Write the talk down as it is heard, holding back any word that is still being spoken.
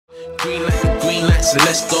green like the green light, so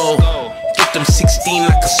let's go. Give them 16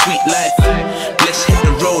 like a sweet life. Let's hit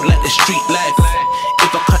the road like the street life.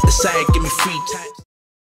 If I cut the side, give me free time.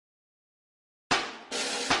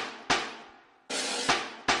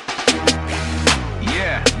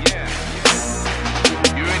 Yeah,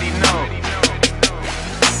 you already know.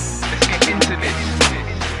 Let's get into this.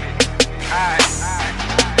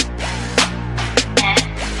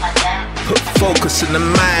 Put focus in the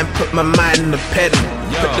mind, put my mind in the pen.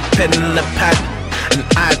 Put the pen in the pad, and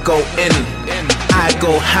I go in, I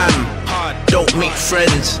go ham. Don't make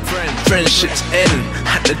friends, friendships end.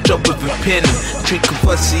 Had the job with a pin, drink a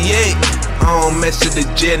Vossier. I don't mess with the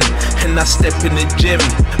gin, and I step in the gym.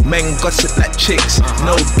 Men gossip like chicks,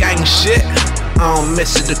 no gang shit. I don't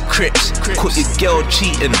mess with the crips. Caught your girl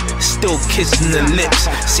cheating, still kissing the lips.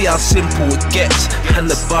 See how simple it gets, and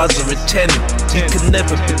the bars are a 10. You can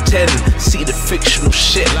never pretend, see the fictional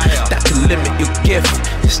shit that can limit your gift.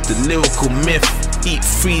 It's the lyrical myth. Eat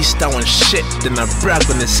freestyle and shit, then I brag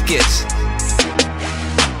on the skits.